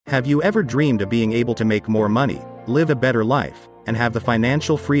Have you ever dreamed of being able to make more money, live a better life, and have the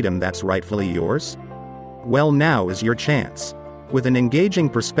financial freedom that's rightfully yours? Well, now is your chance. With an engaging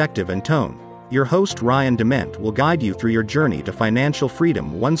perspective and tone, your host Ryan Dement will guide you through your journey to financial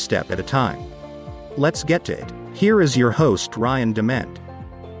freedom one step at a time. Let's get to it. Here is your host Ryan Dement.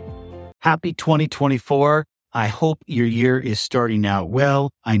 Happy 2024. I hope your year is starting out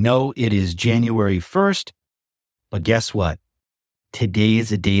well. I know it is January 1st, but guess what? Today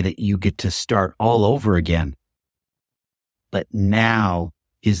is a day that you get to start all over again. But now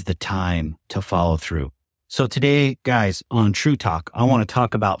is the time to follow through. So today, guys, on True Talk, I want to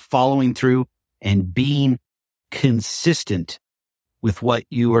talk about following through and being consistent with what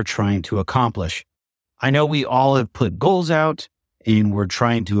you are trying to accomplish. I know we all have put goals out and we're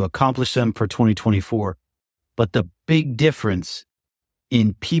trying to accomplish them for 2024. But the big difference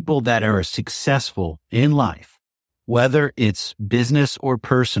in people that are successful in life, whether it's business or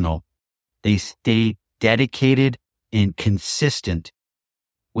personal, they stay dedicated and consistent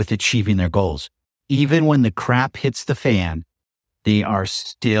with achieving their goals. Even when the crap hits the fan, they are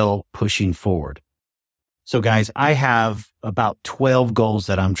still pushing forward. So guys, I have about 12 goals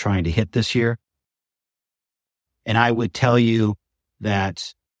that I'm trying to hit this year. And I would tell you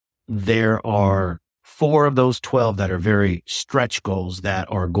that there are 4 of those 12 that are very stretch goals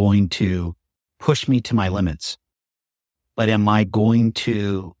that are going to push me to my limits. But am I going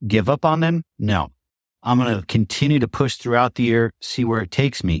to give up on them? No. I'm going to continue to push throughout the year, see where it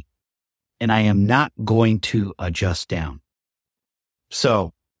takes me. And I am not going to adjust down.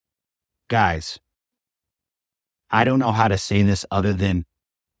 So, guys, I don't know how to say this other than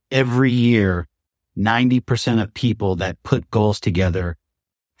every year, 90% of people that put goals together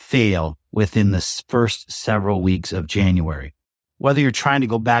fail within the first several weeks of January. Whether you're trying to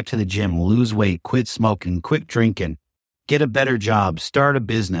go back to the gym, lose weight, quit smoking, quit drinking, get a better job, start a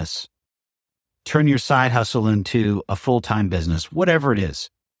business, turn your side hustle into a full-time business, whatever it is,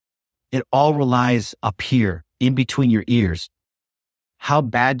 it all relies up here in between your ears. How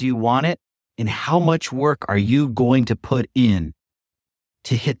bad do you want it? And how much work are you going to put in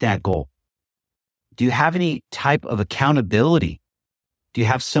to hit that goal? Do you have any type of accountability? Do you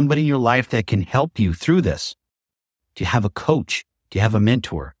have somebody in your life that can help you through this? Do you have a coach? Do you have a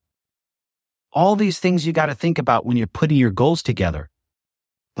mentor? All these things you got to think about when you're putting your goals together.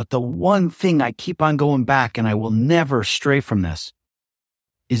 But the one thing I keep on going back, and I will never stray from this,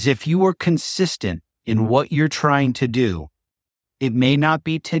 is if you are consistent in what you're trying to do, it may not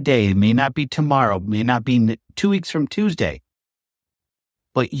be today, it may not be tomorrow, it may not be 2 weeks from Tuesday,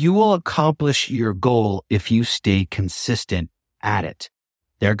 but you will accomplish your goal if you stay consistent at it.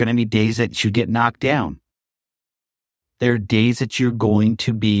 There are going to be days that you get knocked down. There are days that you're going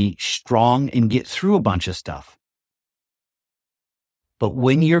to be strong and get through a bunch of stuff. But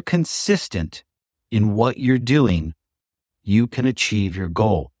when you're consistent in what you're doing, you can achieve your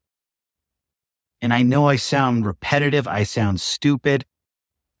goal. And I know I sound repetitive, I sound stupid,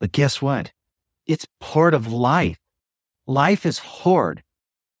 but guess what? It's part of life. Life is hard.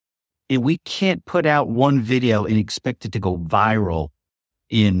 And we can't put out one video and expect it to go viral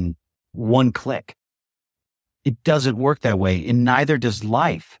in one click. It doesn't work that way, and neither does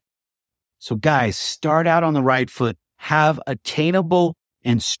life. So guys, start out on the right foot, have attainable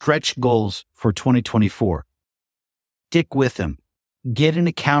and stretch goals for 2024. Stick with them. Get an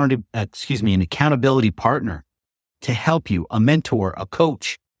accountability partner to help you, a mentor, a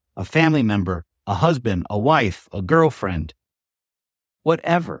coach, a family member, a husband, a wife, a girlfriend,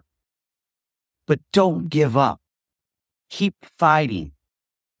 whatever. But don't give up. Keep fighting.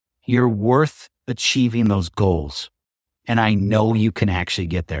 You're worth achieving those goals. And I know you can actually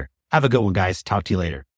get there. Have a good one, guys. Talk to you later.